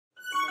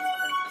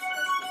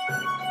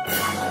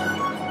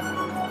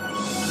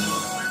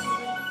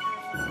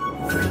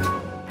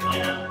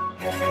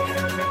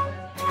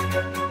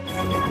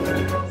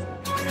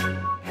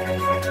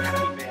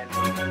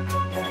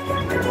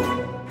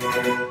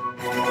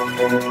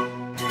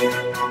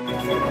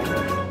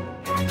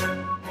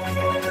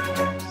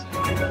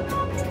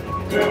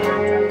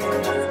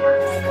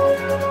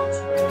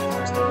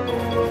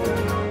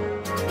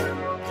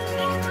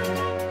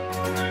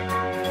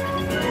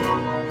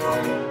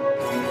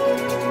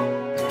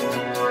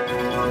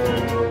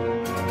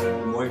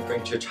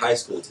Church High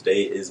School.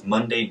 Today is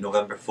Monday,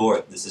 November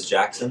 4th. This is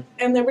Jackson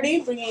and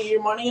Liberty bringing you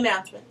your morning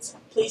announcements.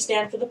 Please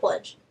stand for the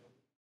pledge.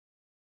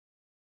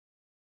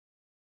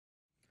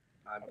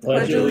 I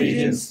pledge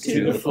allegiance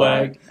to the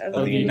flag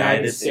of the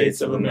United States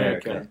of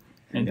America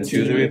and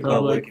to the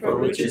republic for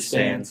which it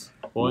stands,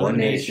 one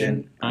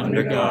nation,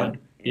 under God,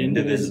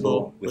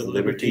 indivisible, with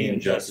liberty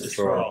and justice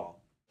for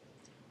all.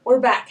 We're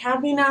back.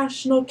 Happy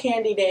National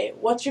Candy Day.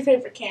 What's your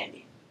favorite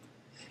candy?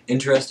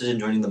 Interested in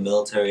joining the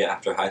military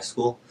after high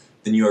school?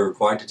 Then you are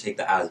required to take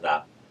the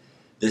ASVAB.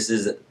 This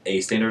is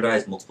a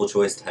standardized multiple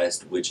choice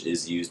test which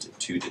is used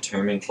to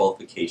determine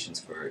qualifications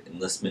for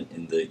enlistment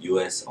in the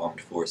U.S.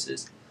 Armed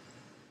Forces.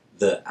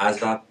 The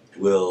ASVAB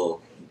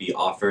will be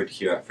offered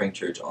here at Frank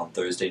Church on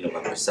Thursday,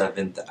 November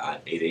 7th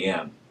at 8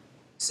 a.m.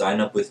 Sign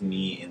up with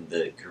me in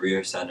the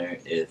Career Center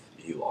if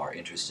you are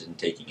interested in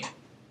taking it.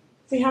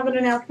 We have an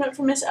announcement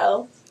from Miss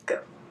O.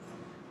 Go.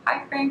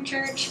 Hi Frank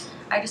Church.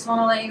 I just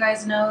want to let you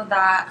guys know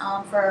that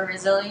for our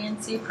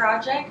resiliency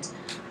project,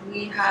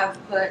 we have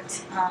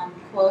put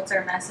quotes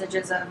or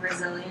messages of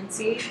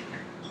resiliency.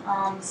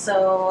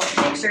 So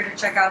make sure to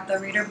check out the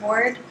reader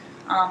board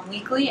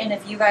weekly, and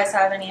if you guys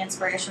have any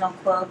inspirational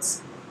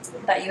quotes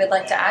that you would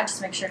like to add,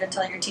 just make sure to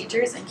tell your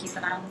teachers and keep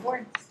an eye on the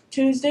board.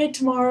 Tuesday,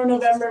 tomorrow,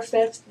 November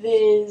 5th,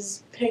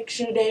 is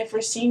picture day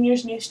for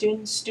seniors, new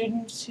students,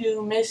 students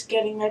who miss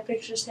getting their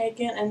pictures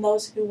taken, and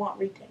those who want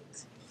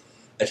retakes.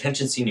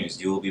 Attention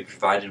seniors, you will be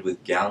provided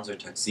with gowns or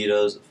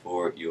tuxedos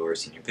for your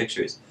senior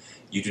pictures.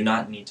 You do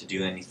not need to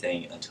do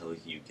anything until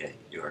you get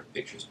your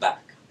pictures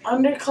back.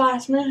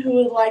 Underclassmen who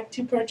would like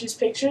to purchase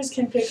pictures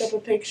can pick up a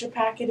picture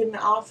packet in the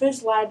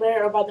office,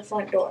 library, or by the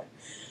front door.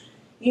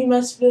 You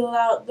must fill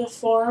out the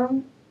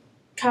form,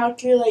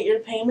 calculate your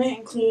payment,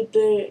 include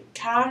the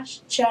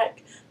cash,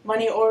 check,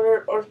 money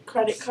order, or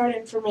credit card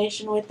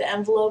information with the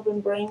envelope,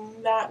 and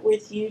bring that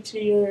with you to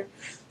your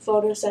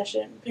photo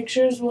session.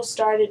 Pictures will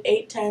start at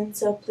 8:10,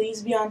 so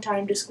please be on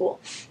time to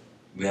school.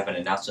 We have an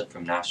announcement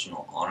from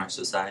National Honor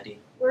Society.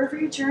 Wherever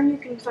you turn, you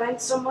can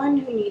find someone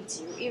who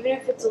needs you. Even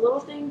if it's a little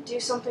thing, do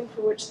something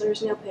for which there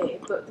is no pay,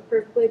 but the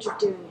privilege of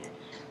doing it.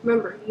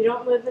 Remember, you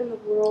don't live in the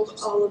world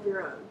all of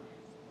your own.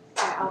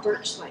 By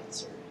Albert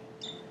Schweitzer.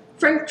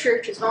 Frank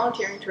Church is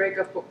volunteering to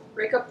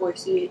Rake Up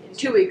Boise in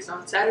 2 weeks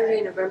on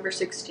Saturday, November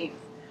 16th.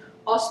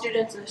 All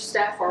students and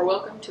staff are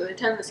welcome to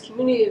attend this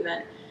community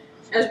event,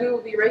 as we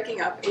will be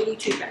raking up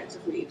 82 bags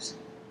of leaves.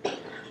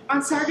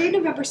 On Saturday,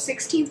 November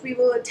 16th, we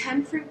will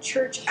attend Frank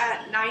Church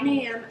at 9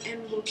 a.m.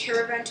 and will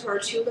caravan to our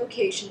 2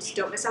 locations.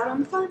 Don't miss out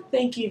on the fun.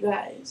 Thank you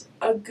guys.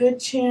 A good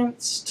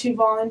chance to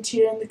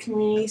volunteer in the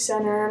community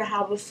center and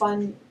have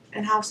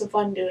some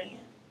fun doing it.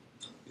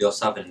 We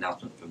also have an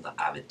announcement from the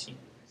Avid team.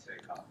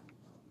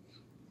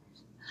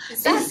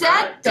 Is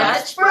that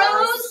Dutch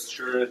Bros?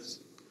 Sure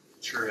is.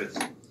 Sure is.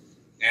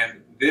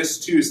 And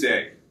this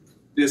Tuesday,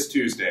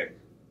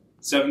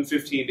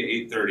 7:15 to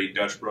 8:30,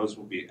 Dutch Bros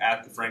will be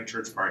at the Frank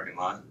Church parking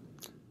lot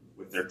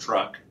with their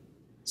truck,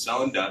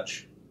 selling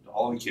Dutch to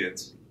all the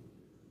kids,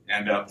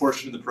 and a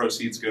portion of the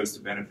proceeds goes to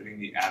benefiting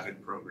the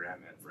AVID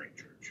program at Frank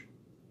Church.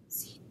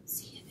 See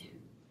you there.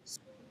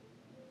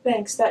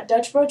 Thanks. That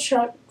Dutch Bro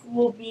truck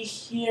will be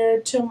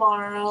here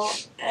tomorrow,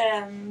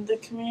 and the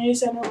community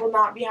center will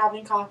not be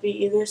having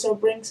coffee either, so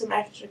bring some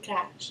extra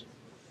cash.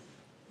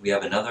 We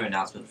have another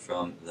announcement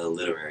from the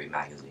Literary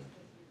Magazine.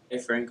 Hey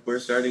Frank, we're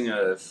starting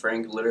a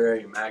Frank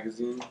Literary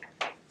Magazine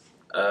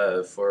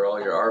for all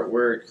your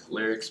artwork,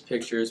 lyrics,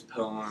 pictures,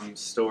 poems,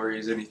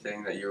 stories,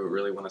 anything that you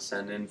really want to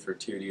send in for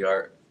 2D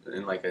art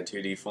in like a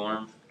 2D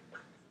form.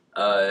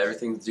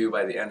 Everything's due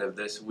by the end of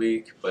this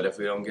week, but if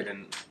we don't get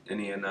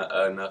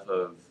enough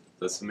of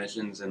the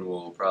submissions, then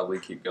we'll probably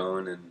keep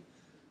going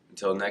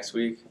until next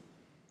week.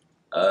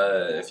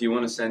 If you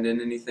want to send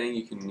in anything,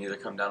 you can either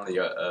come down to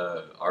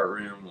the art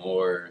room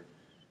or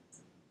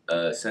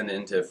send it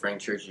into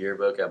Frank Church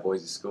Yearbook at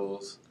Boise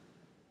Schools.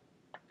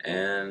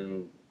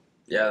 And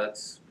yeah,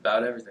 that's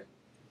about everything.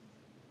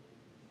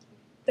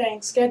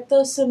 Thanks. Get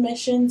those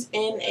submissions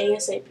in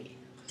ASAP.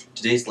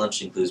 Today's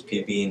lunch includes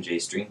PB&J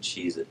string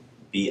cheese,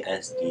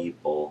 BSD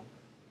bowl,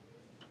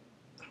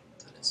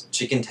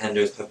 chicken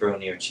tenders,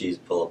 pepperoni or cheese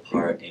pull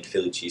apart, and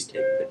Philly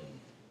cheesesteak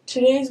pudding.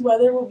 Today's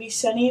weather will be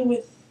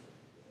sunny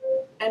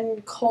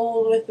and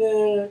cold with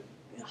a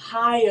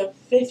high of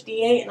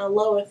 58 and a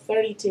low of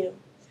 32.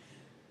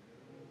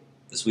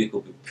 This week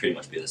will pretty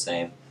much be the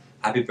same.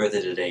 Happy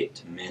birthday today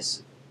to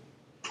Miss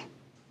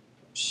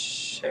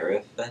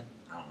Sheriff? I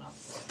don't know.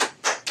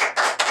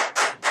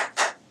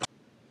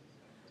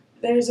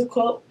 Here's a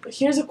quote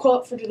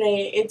for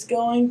today. It's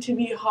going to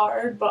be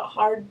hard, but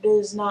hard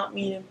does not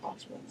mean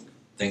impossible.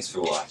 Thanks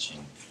for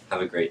watching.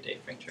 Have a great day,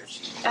 Frank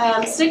Church.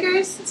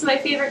 Snickers, it's my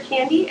favorite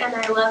candy, and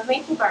I love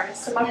maple bars.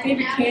 So my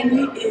favorite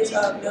candy is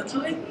Milky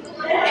Way,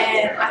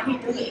 and I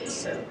hate the lids,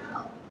 so.